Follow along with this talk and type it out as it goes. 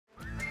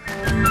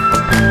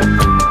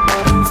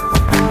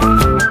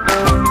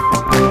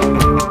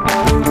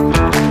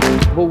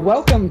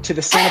Welcome to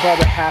the Santa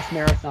Barbara Half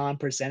Marathon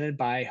presented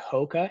by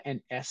Hoka and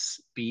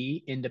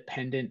SB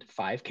Independent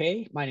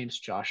 5K. My name is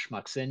Josh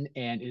Muxon,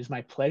 and it is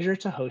my pleasure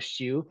to host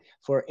you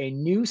for a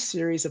new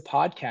series of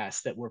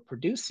podcasts that we're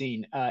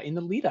producing in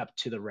the lead up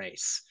to the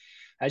race.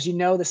 As you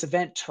know, this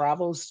event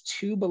travels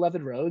two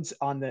beloved roads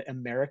on the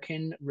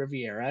American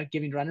Riviera,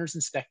 giving runners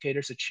and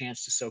spectators a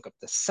chance to soak up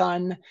the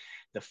sun,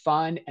 the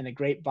fun, and the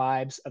great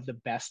vibes of the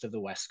best of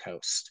the West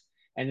Coast.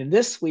 And in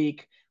this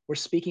week, we're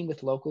speaking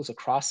with locals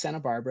across Santa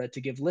Barbara to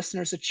give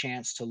listeners a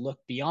chance to look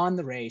beyond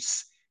the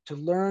race, to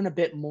learn a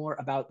bit more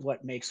about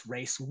what makes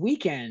race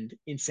weekend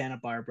in Santa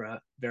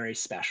Barbara very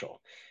special.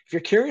 If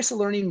you're curious of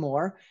learning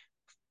more,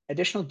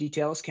 additional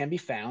details can be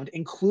found,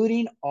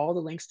 including all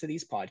the links to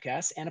these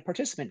podcasts and a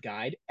participant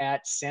guide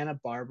at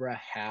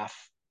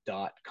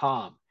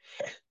santabarbarahalf.com.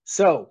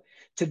 So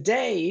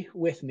today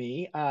with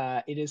me,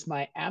 it is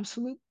my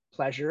absolute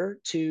pleasure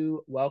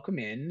to welcome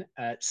in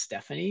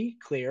Stephanie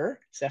Cleere.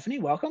 Stephanie,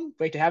 welcome.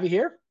 Great to have you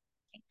here.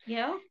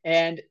 Yeah.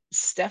 And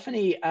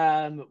Stephanie,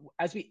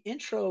 as we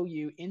intro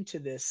you into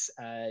this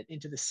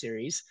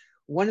series,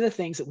 one of the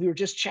things that we were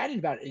just chatting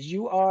about is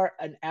you are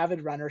an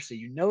avid runner, so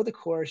you know the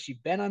course,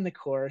 you've been on the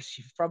course,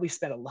 you've probably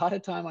spent a lot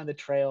of time on the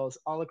trails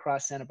all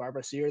across Santa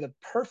Barbara. So you're the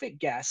perfect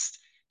guest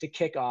to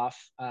kick off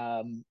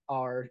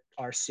our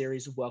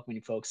series of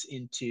welcoming folks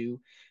into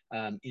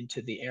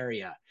the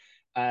area.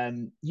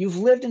 You've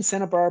lived in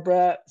Santa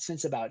Barbara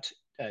since about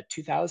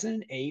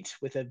 2008,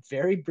 with a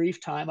very brief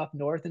time up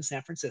north in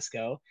San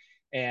Francisco.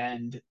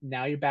 And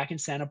now you're back in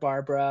Santa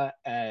Barbara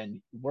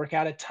and work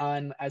out a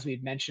ton, as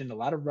we've mentioned, a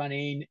lot of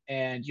running.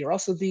 And you're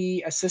also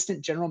the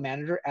assistant general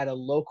manager at a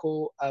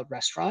local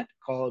restaurant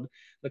called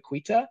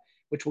Loquita,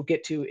 which we'll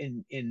get to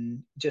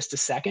in just a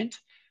second.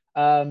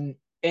 And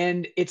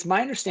it's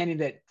my understanding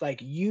that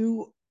like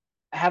you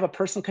have a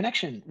personal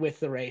connection with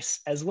the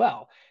race as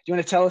well. Do you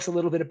want to tell us a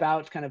little bit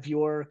about kind of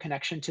your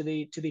connection to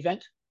the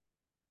event?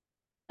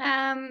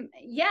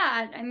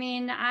 Yeah, I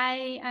mean,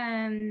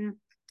 I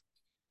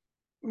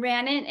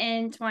ran it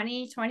in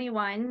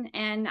 2021,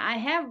 and I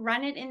have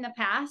run it in the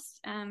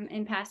past,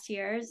 in past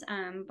years.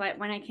 But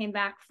when I came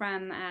back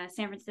from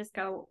San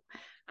Francisco,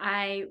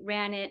 I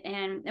ran it,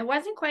 and it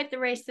wasn't quite the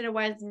race that it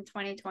was in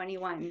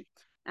 2021.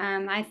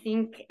 I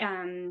think,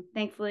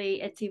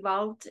 thankfully, it's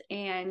evolved,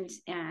 and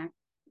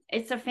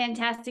it's a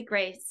fantastic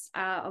race.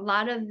 A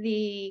lot of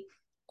the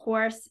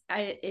course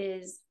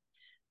is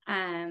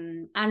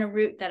on a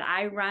route that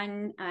I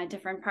run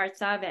different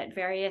parts of at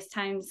various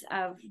times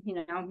of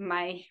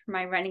my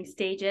running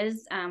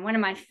stages. One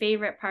of my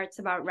favorite parts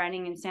about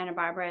running in Santa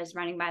Barbara is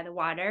running by the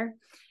water,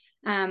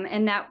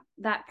 and that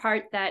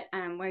part that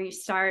where you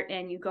start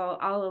and you go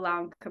all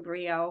along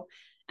Cabrillo,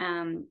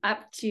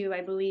 up to,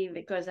 I believe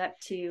it goes up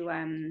to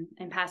and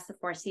past the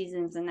Four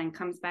Seasons, and then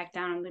comes back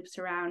down and loops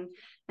around,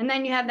 and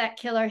then you have that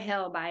killer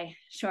hill by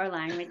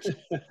Shoreline, which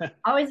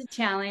always a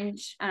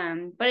challenge,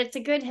 but it's a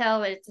good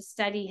hill. It's a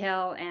steady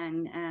hill,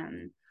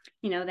 and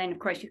then of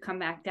course you come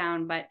back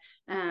down, but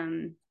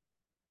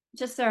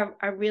just a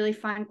really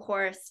fun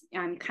course.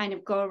 Kind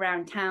of go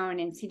around town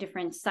and see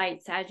different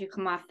sites as you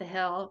come off the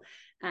hill,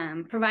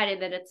 provided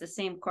that it's the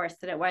same course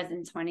that it was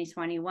in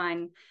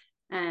 2021.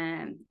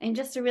 And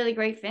just a really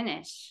great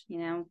finish,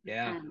 Yeah.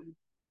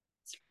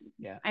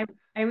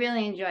 I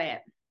really enjoy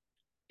it.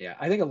 Yeah,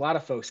 I think a lot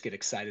of folks get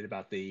excited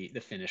about the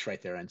finish right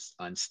there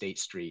on State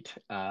Street,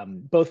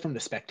 both from the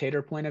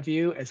spectator point of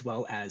view as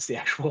well as the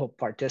actual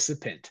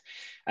participant.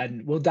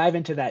 And we'll dive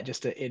into that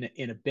just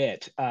in a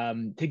bit.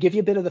 To give you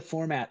a bit of the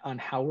format on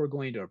how we're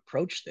going to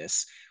approach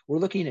this, we're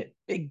looking at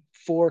big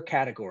four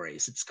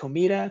categories. It's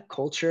comida,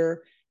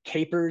 culture,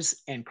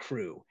 capers, and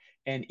crew.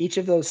 And each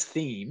of those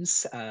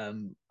themes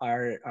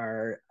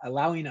are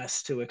allowing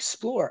us to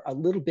explore a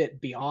little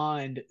bit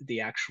beyond the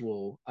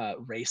actual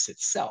race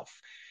itself.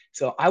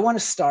 So I want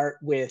to start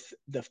with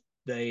the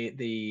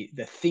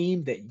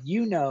theme that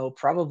you know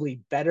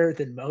probably better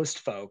than most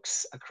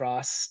folks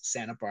across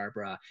Santa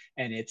Barbara,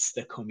 and it's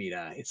the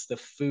comida, it's the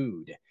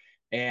food.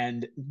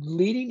 And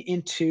leading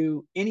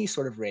into any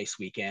sort of race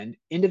weekend,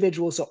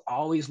 individuals are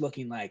always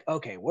looking like,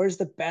 okay, where's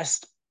the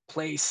best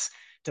place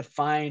to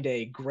find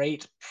a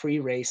great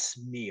pre-race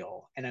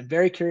meal? And I'm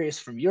very curious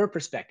from your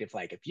perspective,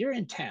 like if you're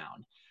in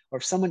town or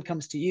if someone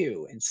comes to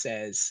you and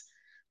says,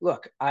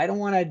 look, I don't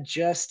want to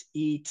just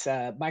eat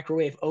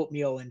microwave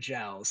oatmeal and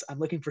gels. I'm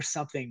looking for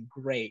something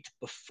great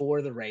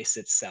before the race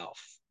itself.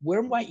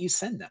 Where might you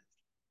send them?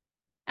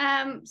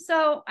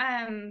 So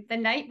the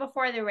night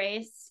before the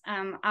race,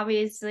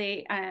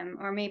 obviously,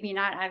 or maybe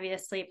not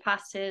obviously,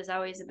 pasta is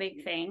always a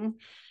big thing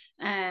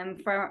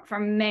for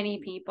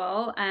many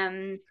people.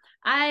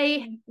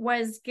 I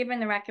was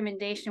given the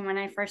recommendation when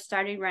I first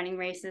started running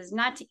races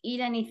not to eat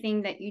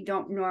anything that you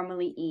don't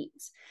normally eat.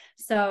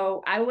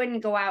 So I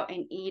wouldn't go out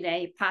and eat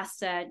a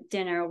pasta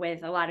dinner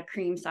with a lot of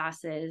cream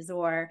sauces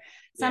or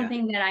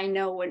something that I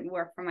know wouldn't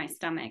work for my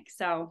stomach.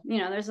 So,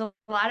 there's a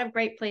lot of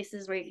great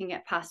places where you can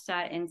get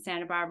pasta in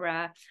Santa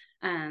Barbara.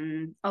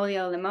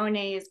 Olio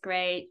Limone is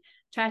great.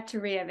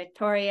 Trattoria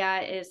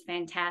Victoria is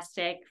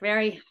fantastic,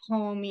 very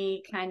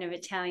homey kind of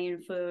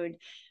Italian food.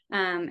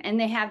 And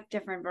they have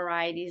different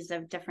varieties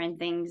of different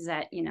things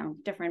that,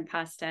 different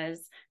pastas.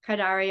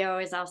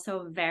 Cardario is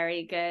also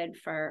very good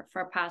for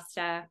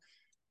pasta.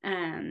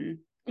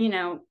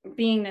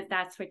 Being that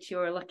that's what you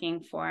were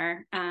looking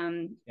for.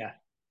 Yeah.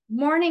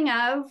 Morning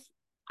of,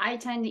 I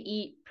tend to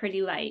eat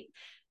pretty light.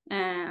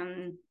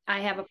 I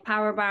have a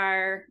power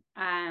bar,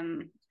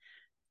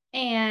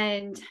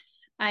 and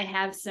I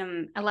have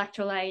some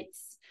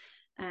electrolytes.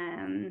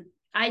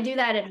 I do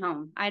that at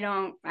home. I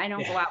don't go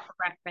Yeah. out for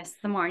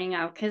breakfast the morning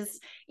of, because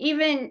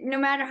even no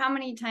matter how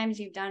many times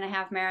you've done a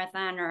half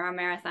marathon or a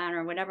marathon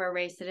or whatever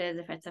race it is,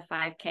 if it's a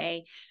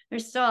 5K,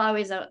 there's still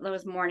always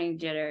those morning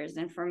jitters.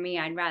 And for me,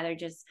 I'd rather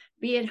just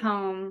be at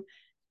home,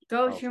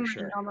 go Oh, through for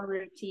my sure. normal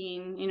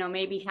routine,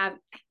 maybe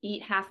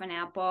eat half an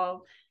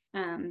apple,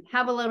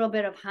 have a little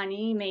bit of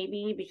honey,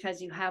 maybe, because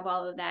you have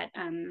all of that,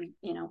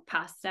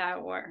 pasta,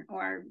 or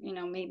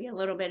maybe a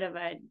little bit of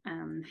a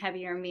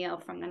heavier meal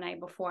from the night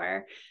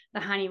before. The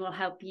honey will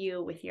help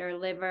you with your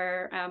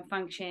liver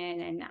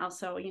function, and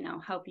also,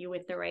 help you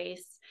with the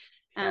race.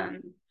 Yeah.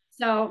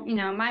 So,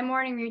 my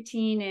morning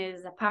routine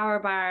is a power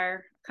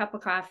bar, cup of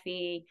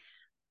coffee,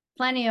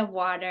 plenty of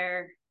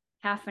water,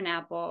 half an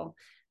apple,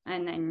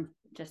 and then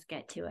just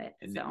get to it.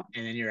 So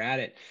And then you're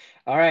at it.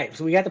 All right.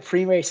 So we got the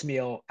pre-race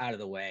meal out of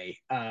the way.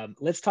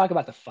 Let's talk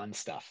about the fun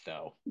stuff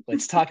though.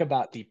 Let's talk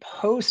about the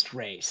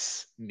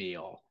post-race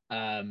meal.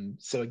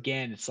 So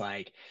again, it's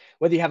like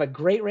whether you have a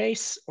great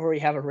race or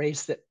you have a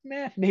race that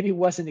maybe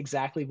wasn't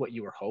exactly what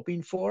you were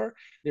hoping for,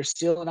 there's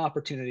still an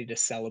opportunity to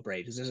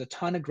celebrate because there's a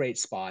ton of great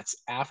spots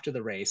after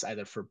the race,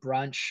 either for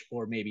brunch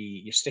or maybe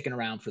you're sticking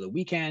around for the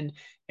weekend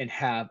and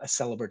have a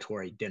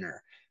celebratory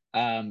dinner.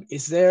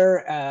 Is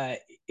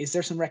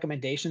there some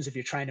recommendations if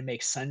you're trying to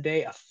make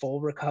Sunday a full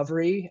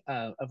recovery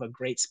of a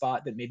great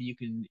spot that maybe you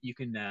can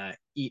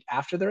eat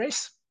after the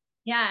race?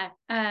 yeah.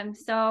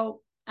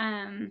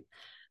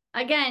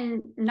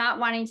 Again, not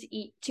wanting to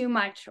eat too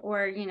much,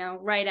 or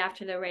right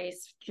after the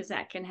race, because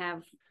that can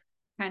have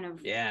kind of.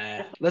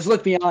 Yeah, let's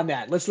look beyond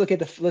that. Let's look at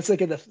the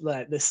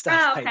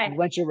stuff Oh, like okay.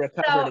 once you're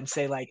recovered So and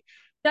say like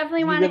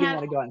definitely you want to really have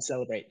want to go out and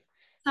celebrate.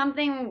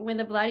 something with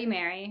a Bloody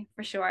Mary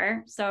for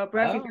sure. So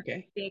Brophy Oh, would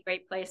okay. be a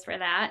great place for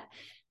that.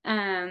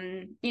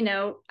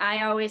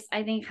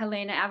 I think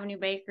Helena Avenue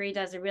Bakery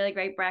does a really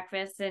great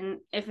breakfast. And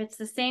if it's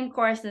the same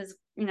course as,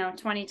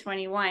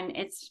 2021,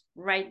 it's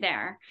right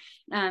there.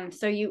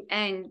 So you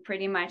end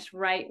pretty much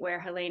right where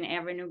Helena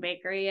Avenue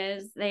Bakery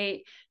is.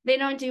 They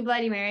don't do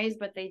Bloody Marys,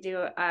 but they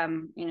do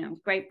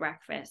great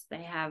breakfast.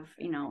 They have,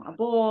 a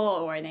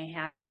bowl, or they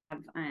have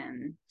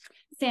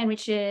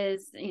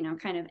sandwiches,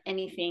 kind of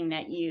anything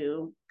that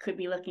you could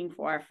be looking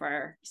for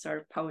sort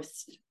of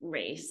post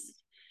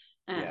race,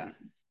 Yeah. um,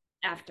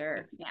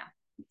 after, yeah,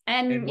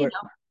 And and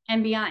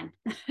and beyond.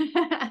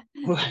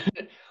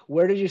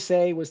 where did you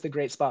say was the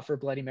great spot for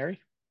Bloody Mary?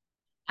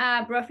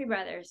 Brophy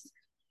Brothers.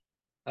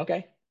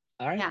 Okay.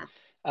 All right.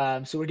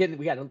 Yeah. So we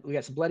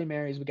got some Bloody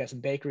Marys, we got some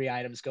bakery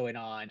items going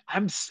on.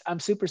 I'm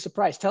super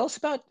surprised. Tell us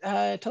about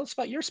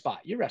your spot,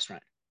 your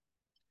restaurant.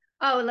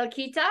 Oh,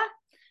 Loquita.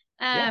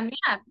 Yeah.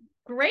 Yeah,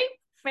 great,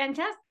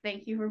 fantastic.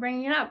 Thank you for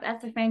bringing it up.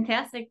 That's a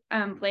fantastic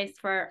place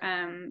for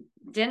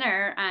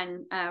dinner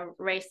on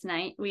race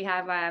night. We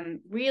have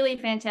really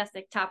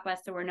fantastic tapas,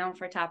 so we're known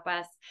for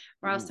tapas.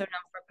 We're also Ooh.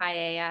 known for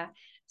paella.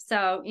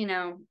 So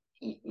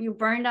you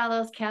burned all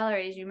those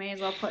calories. You may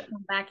as well put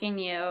them back in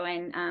you.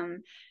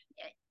 And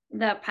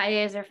the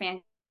paellas are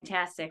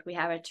fantastic. We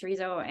have a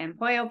chorizo and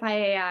pollo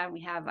paella.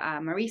 We have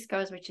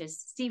mariscos, which is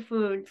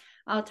seafood,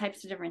 all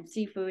types of different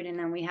seafood. And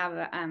then we have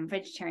a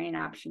vegetarian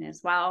option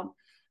as well.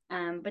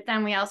 But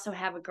then we also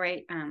have a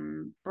great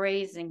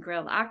braised and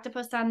grilled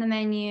octopus on the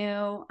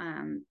menu,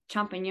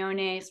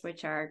 champiñones,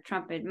 which are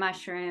trumpet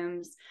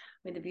mushrooms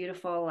with a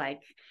beautiful,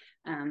 like,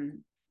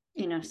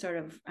 sort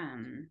of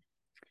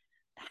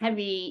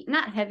heavy,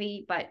 not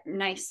heavy, but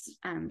nice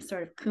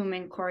sort of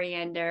cumin,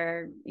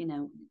 coriander,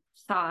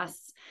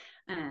 sauce.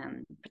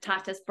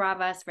 Patatas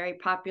bravas, very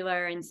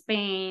popular in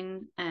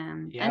Spain.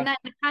 And Yeah. then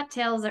the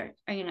cocktails are,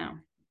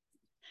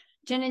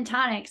 gin and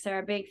tonics are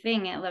a big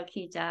thing at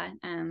Loquita.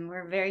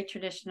 We're a very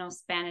traditional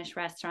Spanish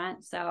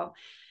restaurant, so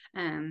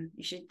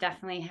you should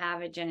definitely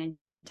have a gin and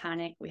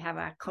tonic. We have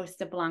a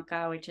Costa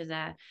Blanca, which is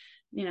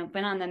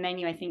been on the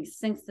menu, I think,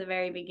 since the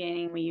very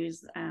beginning. We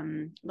use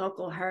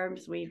local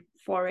herbs. We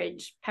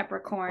forage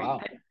peppercorn,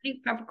 Wow. I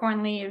think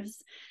peppercorn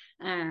leaves.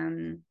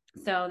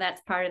 So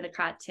that's part of the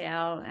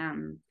cocktail.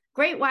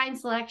 Great wine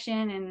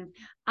selection, and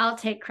I'll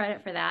take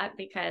credit for that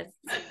because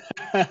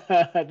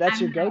That's I'm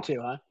your the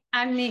go-to, huh?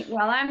 I'm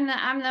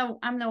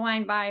the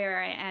wine buyer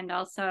and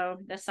also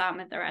the som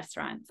at the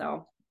restaurant.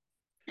 So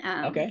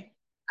um, Okay.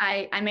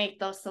 I make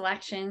those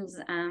selections,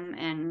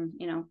 and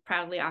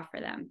proudly offer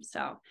them.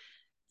 So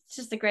it's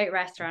just a great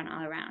restaurant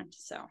all around.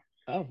 So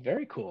Oh,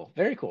 very cool.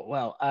 Very cool.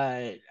 Well,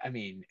 I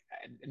mean,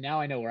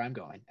 now I know where I'm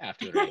going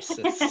after the race.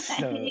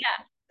 So yeah,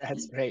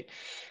 that's great.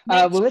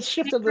 make Well, let's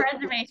shift make a a little.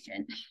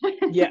 reservation.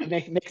 Yeah,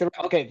 make the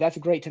okay. That's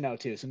great to know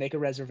too. So make a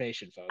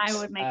reservation, I folks.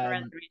 would make a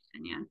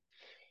reservation. Yeah.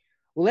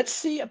 Well, let's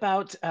see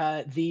about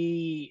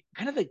the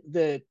kind of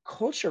the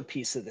culture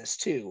piece of this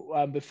too.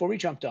 Before we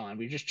jumped on,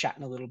 we were just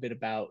chatting a little bit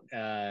about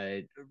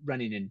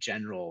running in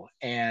general,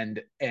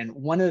 and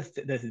one of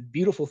the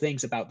beautiful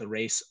things about the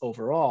race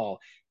overall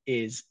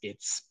is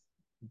its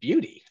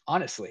beauty,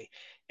 honestly.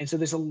 And so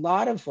there's a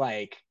lot of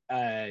like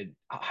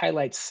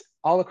highlights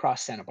all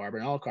across Santa Barbara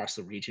and all across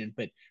the region.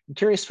 But I'm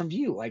curious from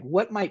you, like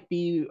what might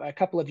be a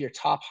couple of your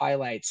top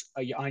highlights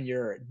on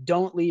your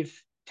 "Don't leave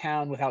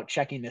town without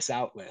checking this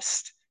out"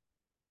 list?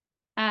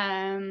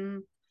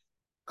 Um,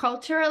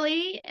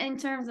 Culturally, in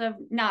terms of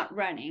not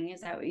running,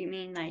 is that what you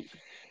mean? Like,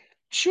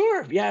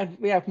 Sure. Yeah.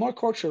 Yeah. More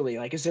culturally,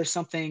 like, is there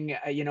something,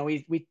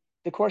 we,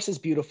 the course is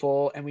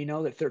beautiful and we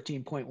know that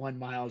 13.1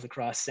 miles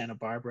across Santa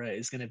Barbara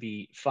is going to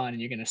be fun and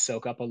you're going to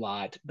soak up a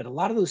lot. But a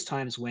lot of those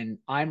times when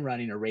I'm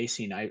running or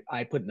racing,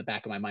 I put in the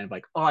back of my mind,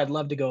 like, oh, I'd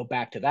love to go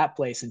back to that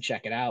place and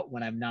check it out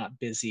when I'm not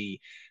busy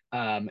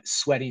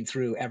sweating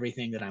through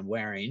everything that I'm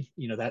wearing,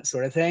 that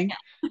sort of thing.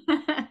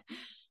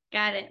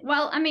 got it.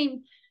 Well, I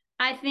mean,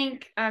 I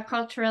think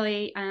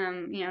culturally,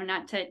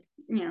 not to,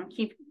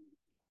 keep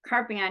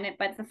harping on it,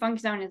 but the Funk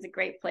Zone is a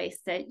great place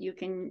that you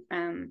can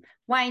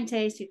wine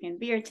taste, you can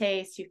beer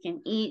taste, you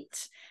can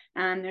eat.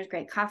 There's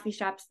great coffee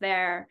shops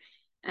there.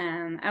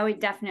 I would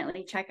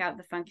definitely check out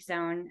the Funk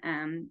Zone.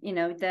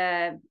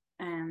 The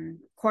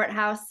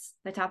courthouse,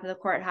 the top of the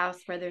courthouse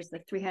where there's the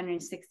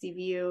 360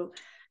 view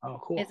Oh,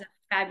 is cool. a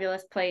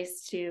fabulous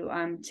place to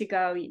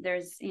go.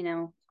 There's,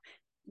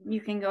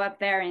 you can go up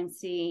there and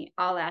see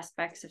all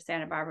aspects of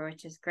Santa Barbara,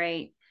 which is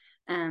great.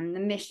 The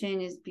mission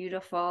is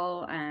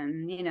beautiful. I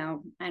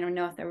don't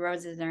know if the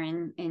roses are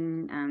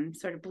in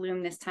sort of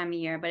bloom this time of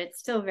year, but it's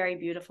still very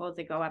beautiful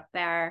to go up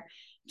there,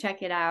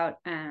 check it out.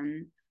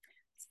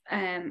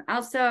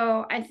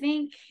 Also, I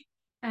think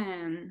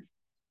um,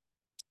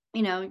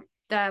 you know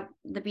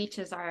the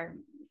beaches are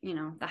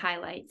the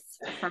highlights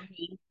for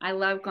me. I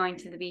love going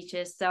to the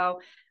beaches,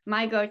 so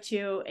my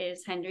go-to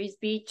is Henry's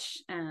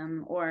Beach,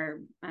 or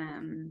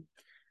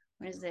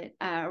what is it,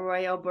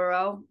 Arroyo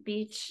Burro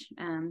Beach.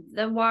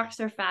 The walks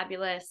are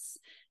fabulous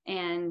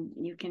and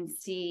you can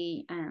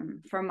see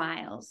for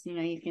miles.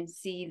 You can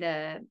see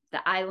the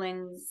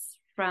islands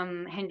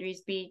from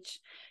Henry's Beach.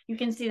 You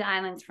can see the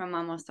islands from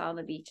almost all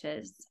the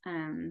beaches.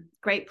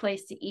 Great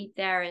place to eat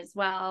there as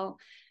well.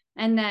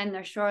 And then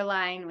the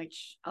shoreline,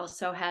 which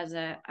also has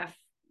a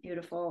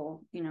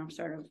beautiful,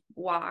 sort of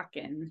walk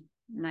and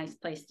nice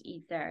place to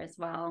eat there as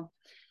well.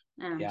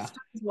 Yeah.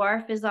 Star's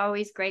Wharf is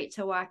always great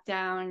to walk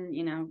down,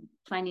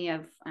 plenty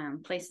of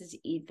places to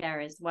eat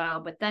there as well.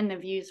 But then the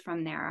views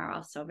from there are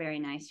also very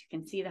nice. You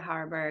can see the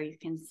harbor, you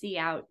can see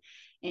out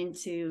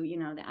into,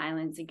 the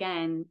islands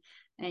again,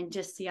 and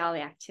just see all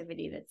the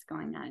activity that's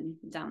going on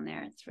down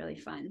there. It's really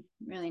fun,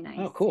 really Oh,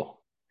 nice.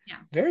 cool. Yeah.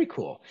 Very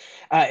cool.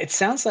 It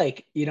sounds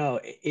like,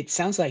 it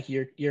sounds like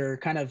you're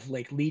kind of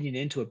like leading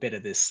into a bit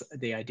of this,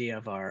 the idea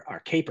of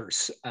our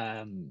capers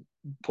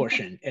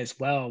portion as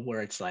well,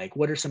 where it's like,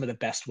 what are some of the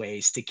best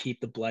ways to keep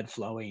the blood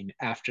flowing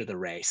after the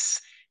race?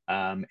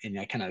 And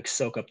I kind of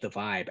soak up the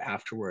vibe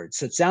afterwards.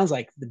 So it sounds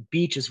like the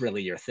beach is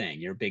really your thing.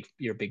 You're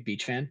a big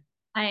beach fan.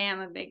 I am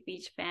a big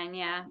beach fan,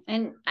 yeah.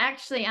 And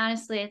actually,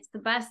 honestly, it's the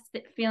best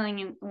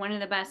feeling. And one of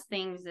the best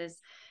things is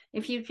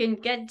if you can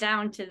get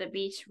down to the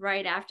beach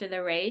right after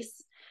the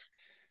race,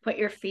 put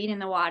your feet in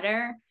the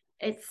water.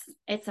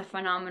 It's a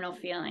phenomenal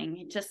feeling.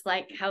 It just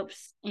like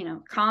helps,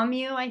 calm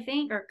you, I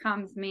think, or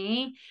calms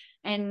me,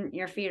 and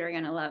your feet are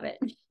gonna love it.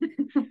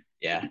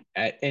 Yeah,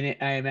 I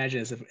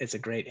imagine it's a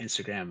great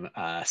Instagram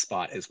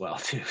spot as well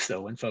too.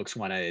 So when folks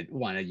want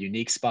a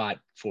unique spot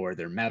for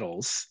their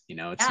medals,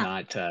 it's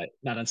Yeah,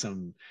 not on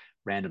some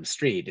random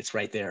street. It's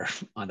right there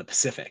on the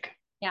Pacific.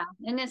 yeah.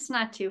 And it's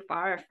not too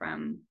far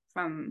from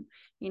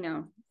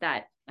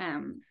that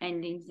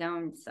ending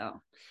zone.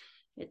 So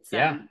it's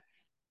Yeah.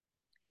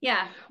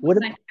 yeah, one What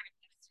of my ab- favorite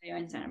things to do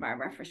in Santa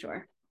Barbara for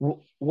sure.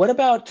 what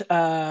about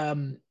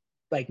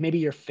like maybe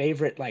your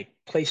favorite like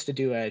place to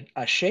do a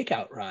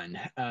shakeout run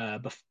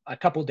a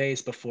couple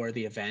days before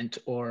the event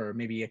or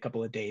maybe a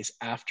couple of days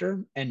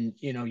after, and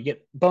you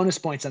get bonus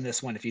points on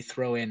this one if you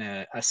throw in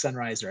a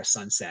sunrise or a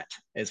sunset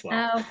as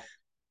well. Oh,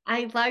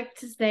 I'd like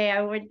to say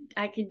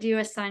I could do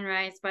a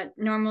sunrise, but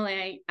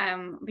normally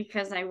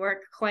because I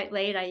work quite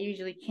late, I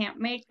usually can't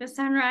make the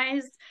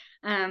sunrise.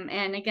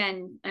 And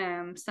again,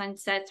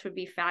 sunsets would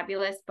be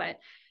fabulous, but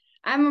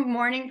I'm a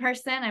morning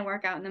person. I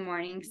work out in the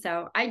morning,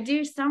 so I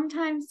do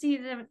sometimes see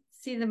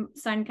the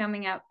sun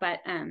coming up, but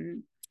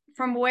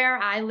from where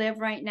I live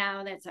right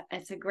now,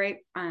 it's a great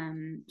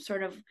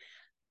sort of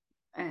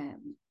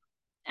um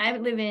I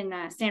live in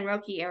San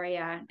Roque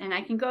area, and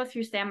I can go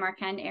through San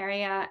Marquand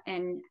area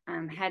and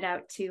head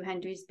out to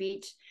Hendry's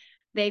Beach.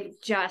 They've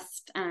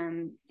just,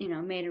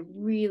 made a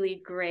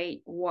really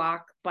great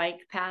walk bike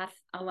path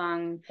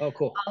Oh,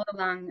 cool. all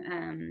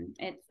along.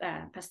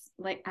 It's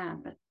like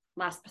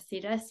Las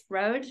Positas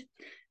Road,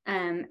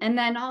 and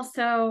then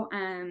also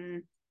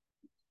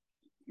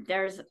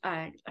there's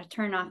a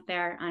turn off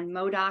there on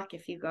Modoc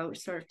if you go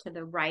sort of to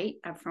the right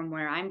from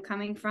where I'm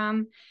coming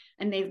from,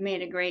 and they've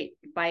made a great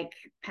bike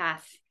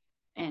path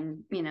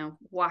and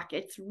walk.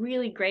 It's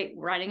really great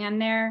running on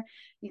there.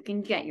 You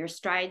can get your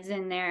strides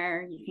in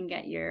there, you can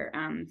get your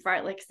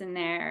fartleks in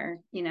there,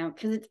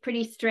 because it's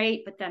pretty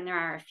straight, but then there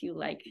are a few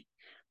like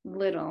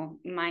little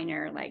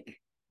minor like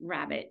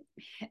rabbit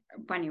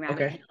bunny rabbit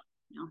Okay. hill,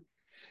 you know.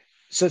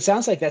 So it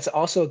sounds like that's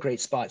also a great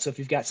spot. So if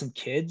you've got some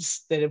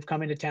kids that have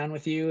come into town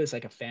with you as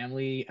like a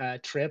family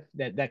trip,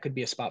 that could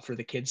be a spot for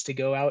the kids to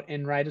go out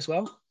and ride as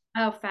well.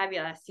 Oh,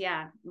 fabulous.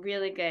 Yeah,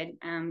 really good.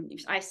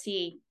 I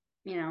see,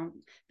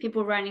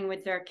 people running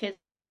with their kids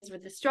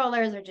with the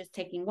strollers or just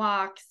taking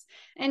walks.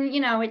 And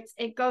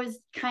it goes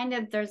kind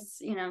of, there's,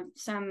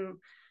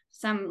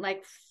 some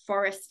like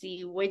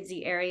foresty,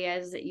 woodsy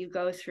areas that you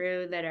go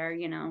through that are,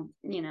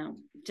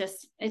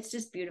 just it's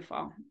just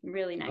beautiful.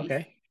 Really nice.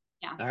 Okay.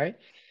 Yeah. All right.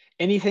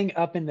 Anything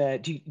up in the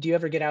do you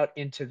ever get out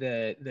into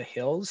the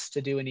hills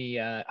to do any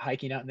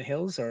hiking out in the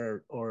hills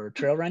or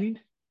trail running?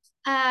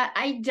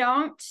 I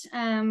don't,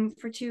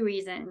 for two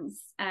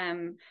reasons.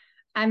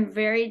 I'm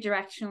very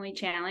directionally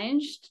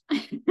challenged.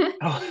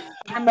 Oh.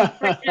 I'm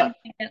afraid I'm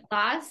gonna get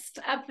lost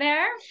up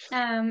there.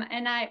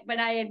 But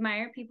I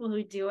admire people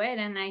who do it,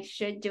 and I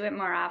should do it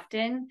more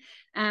often.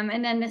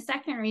 And then the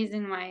second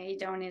reason why I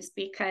don't is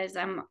because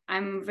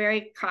I'm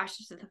very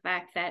cautious of the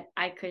fact that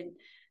I could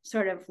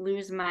sort of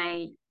lose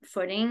my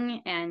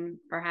footing and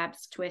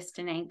perhaps twist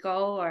an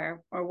ankle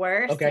or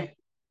worse, and Okay.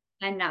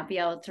 not be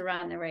able to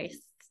run the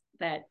race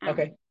that I'm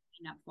Okay.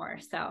 up for.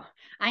 So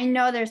I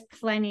know there's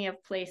plenty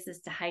of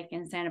places to hike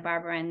in Santa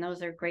Barbara, and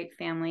those are great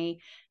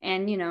family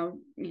and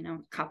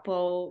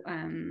couple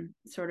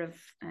sort of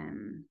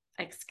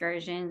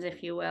excursions,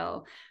 if you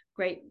will.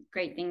 Great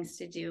things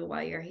to do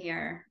while you're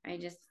here. I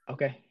just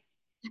Okay.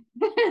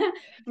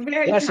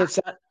 very Yeah, proud of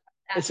so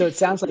that. it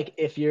sounds like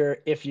if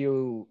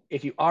you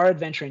are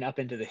adventuring up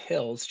into the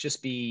hills,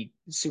 just be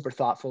super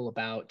thoughtful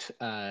about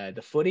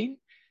the footing,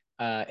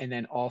 and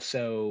then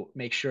also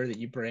make sure that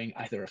you bring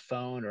either a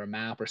phone or a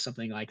map or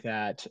something like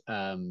that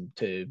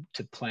to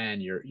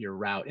plan your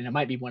route. And it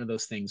might be one of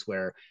those things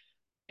where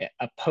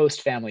a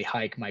post family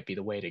hike might be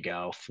the way to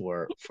go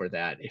for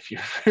that if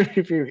you're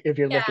if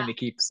you're looking Yeah. to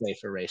keep safe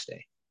for race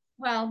day.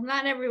 Well,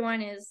 not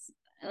everyone is,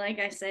 like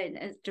I said,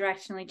 as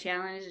directionally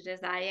challenged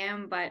as I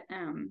am, but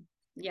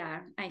yeah,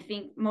 I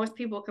think most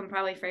people can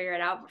probably figure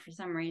it out, but for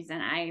some reason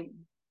I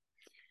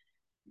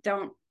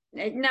don't.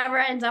 It never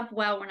ends up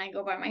well when I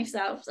go by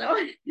myself. So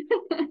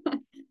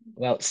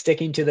Well,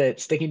 sticking to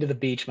the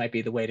beach might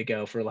be the way to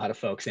go for a lot of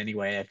folks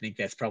anyway. I think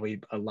that's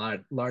probably a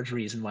large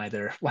reason why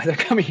they're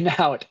coming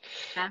out.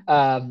 yeah.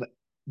 Um,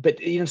 but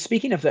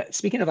speaking of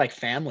like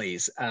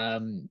families,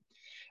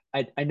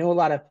 I know a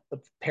lot of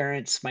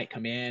parents might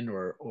come in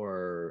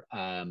or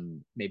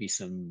maybe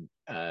some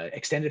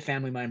extended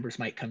family members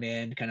might come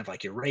in, kind of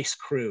like your race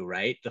crew,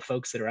 right? The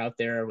folks that are out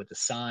there with the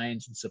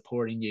signs and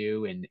supporting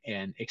you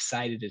and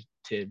excited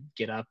to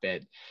get up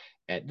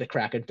at the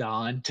crack of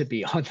dawn to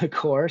be on the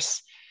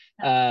course.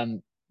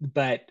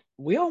 But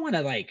we all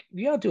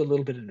do a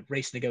little bit of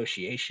race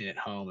negotiation at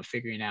home of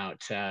figuring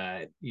out,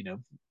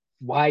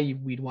 why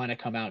we'd want to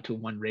come out to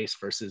one race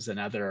versus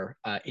another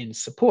in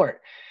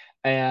support.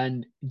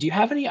 And do you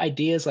have any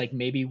ideas, like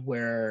maybe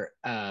where,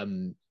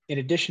 in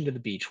addition to the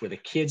beach, where the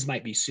kids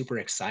might be super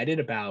excited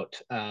about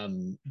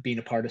being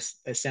a part of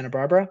Santa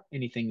Barbara?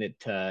 Anything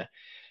that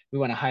we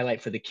want to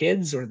highlight for the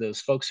kids or those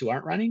folks who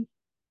aren't running?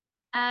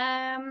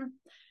 Um,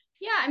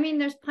 yeah, I mean,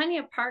 there's plenty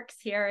of parks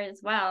here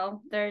as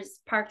well. There's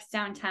parks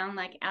downtown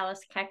like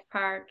Alice Keck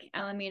Park,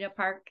 Alameda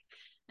Park,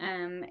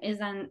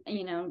 is on,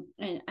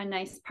 a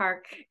nice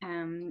park.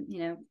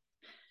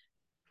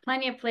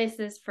 Plenty of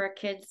places for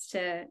kids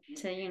to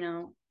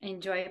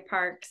enjoy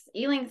parks.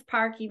 Elings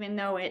Park, even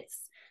though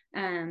it's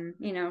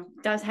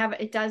does have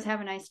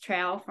a nice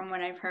trail from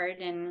what I've heard,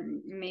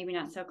 and maybe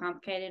not so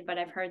complicated, but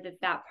I've heard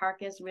that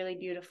park is really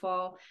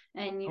beautiful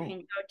and you Oh, can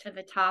go to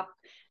the top.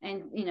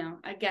 And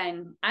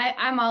again,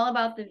 I'm all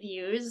about the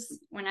views.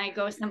 When I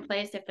go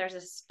someplace, if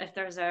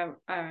there's a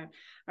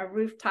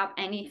rooftop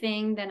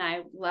anything, then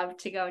I love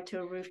to go to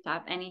a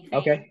rooftop anything.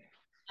 okay.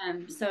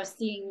 So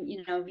seeing,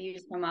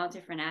 views from all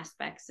different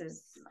aspects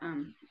is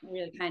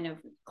really kind of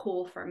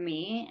cool for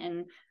me.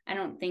 And I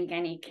don't think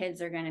any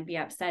kids are going to be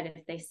upset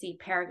if they see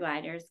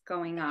paragliders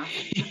going off.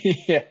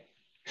 Yeah.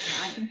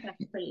 I think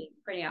that's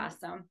pretty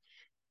awesome.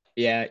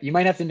 Yeah, you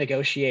might have to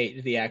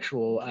negotiate the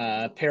actual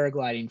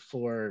paragliding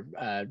for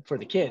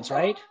the kids,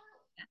 right?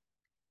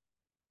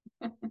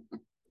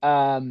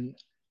 Um,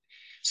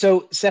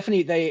 So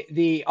Stephanie,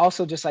 the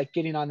also just like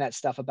getting on that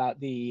stuff about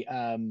the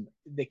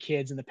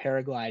kids and the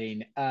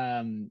paragliding.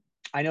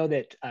 I know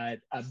that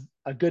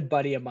a good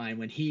buddy of mine,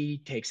 when he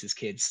takes his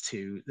kids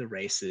to the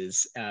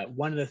races,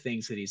 one of the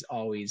things that he's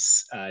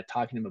always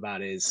talking to them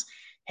about is,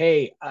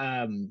 hey,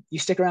 you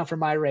stick around for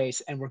my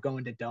race, and we're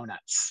going to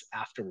donuts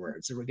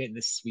afterwards, and we're getting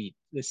this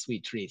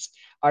sweet treats.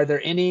 Are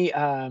there any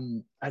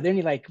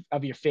like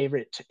of your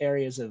favorite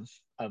areas of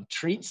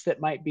treats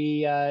that might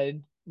be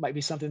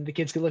something the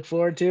kids could look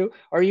forward to?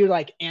 Or are you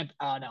like,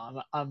 oh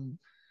no, I'm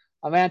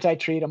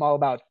anti-treat. I'm all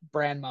about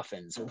bran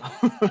muffins.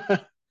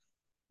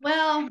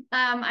 Well,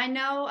 I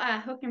know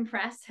Hook and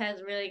Press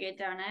has really good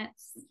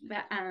donuts,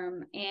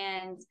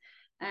 and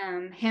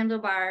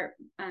Handlebar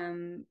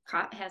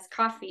has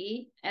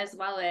coffee as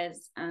well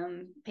as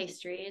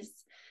pastries.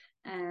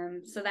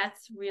 So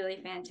that's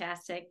really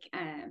fantastic.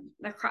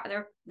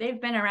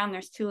 They've been around.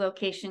 There's two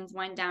locations,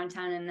 one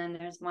downtown, and then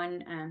there's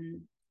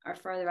one or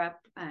further up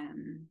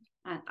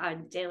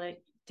on De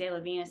La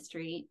Vina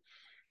Street.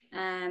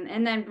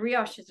 And then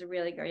Brioche is a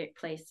really great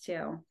place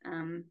too.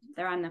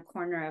 They're on the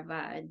corner of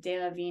De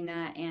La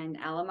Vina and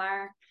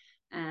Alamar.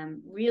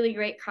 Really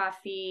great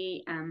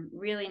coffee,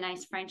 really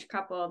nice French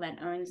couple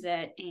that owns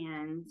it,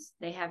 and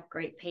they have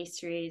great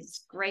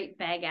pastries, great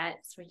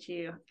baguettes, which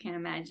you can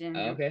imagine.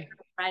 Their Okay.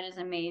 bread is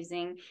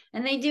amazing,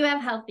 and they do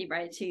have healthy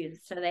bread too.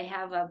 So they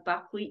have a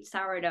buckwheat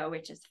sourdough,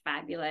 which is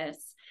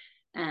fabulous,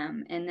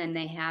 and then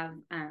they have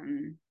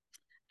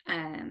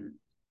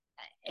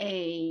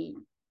a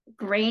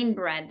grain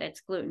bread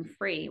that's gluten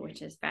free,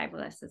 which is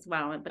fabulous as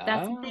well. But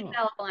that's only Oh,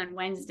 available on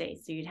Wednesday,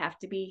 so you'd have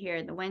to be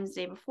here the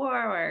Wednesday before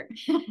or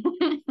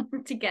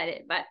to get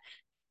it. But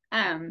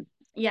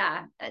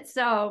yeah,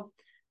 so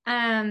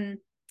I'm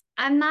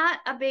not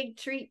a big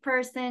treat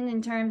person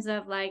in terms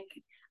of like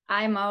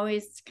I'm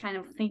always kind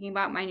of thinking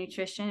about my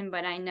nutrition,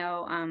 but I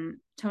know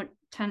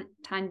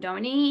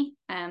Tondoni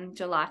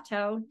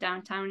gelato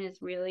downtown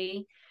is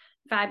really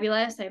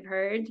fabulous. I've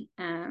heard.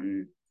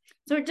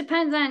 So it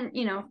depends on,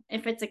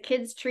 if it's a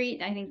kid's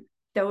treat, I think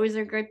those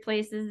are good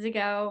places to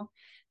go.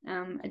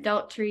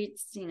 Adult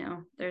treats,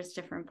 there's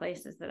different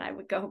places that I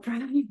would go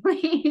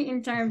probably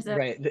in terms of,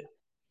 right.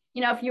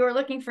 if you were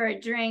looking for a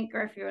drink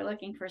or if you were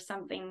looking for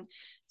something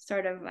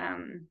sort of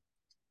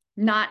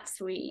not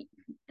sweet,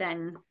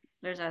 then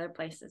there's other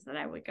places that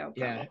I would go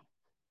Yeah. probably.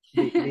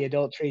 The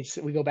adult treats,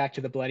 we go back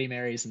to the Bloody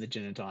Marys and the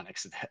gin and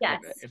tonics, Yes.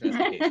 if that's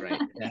the case, right?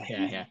 Yeah,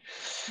 yeah,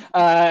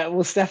 yeah.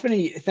 Well,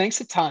 Stephanie,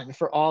 thanks a ton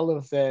for all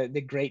of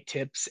the great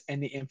tips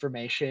and the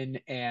information,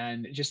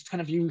 and just kind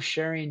of you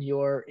sharing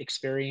your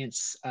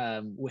experience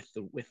with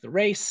the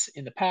race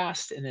in the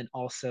past, and then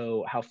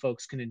also how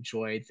folks can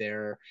enjoy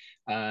their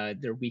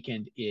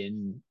weekend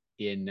in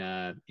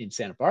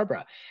Santa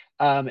Barbara.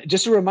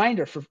 Just a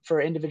reminder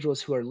for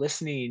individuals who are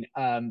listening.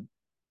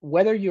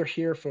 Whether you're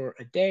here for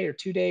a day or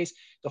 2 days,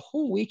 the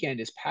whole weekend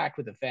is packed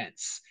with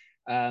events.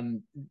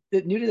 New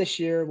to this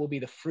year will be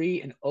the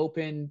free and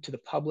open to the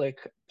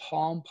public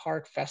Palm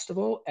Park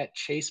Festival at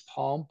Chase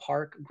Palm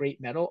Park Great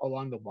Meadow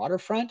along the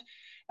waterfront.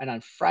 And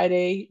on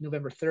Friday,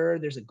 November 3rd,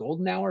 there's a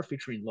golden hour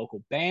featuring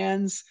local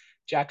bands,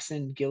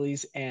 Jackson,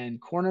 Gillies, and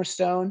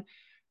Cornerstone.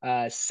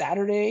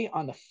 Saturday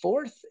on the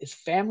 4th is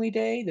Family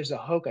Day. There's a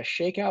Hoka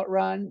Shakeout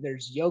Run.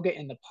 There's yoga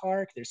in the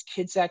park. There's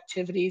kids'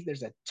 activities.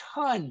 There's a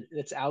ton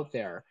that's out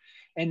there.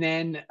 And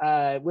then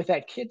with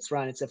that kids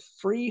run, it's a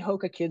free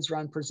Hoka Kids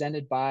Run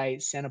presented by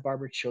Santa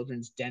Barbara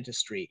Children's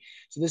Dentistry.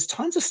 So there's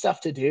tons of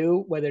stuff to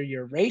do, whether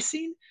you're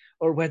racing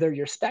or whether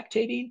you're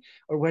spectating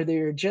or whether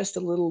you're just a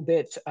little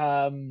bit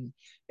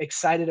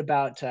excited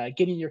about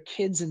getting your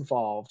kids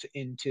involved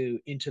into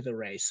the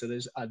race. So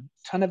there's a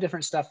ton of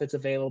different stuff that's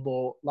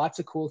available, lots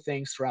of cool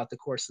things throughout the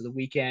course of the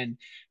weekend.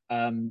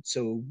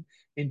 So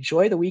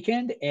enjoy the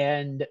weekend,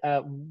 and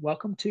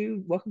welcome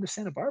to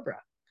Santa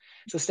Barbara.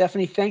 So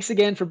Stephanie, thanks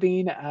again for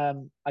being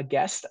a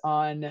guest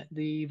on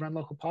the Run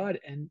Local Pod,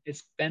 and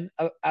it's been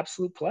an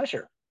absolute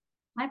pleasure.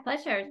 My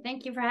pleasure.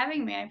 Thank you for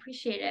having me. I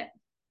appreciate it.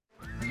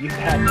 You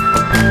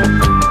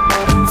bet.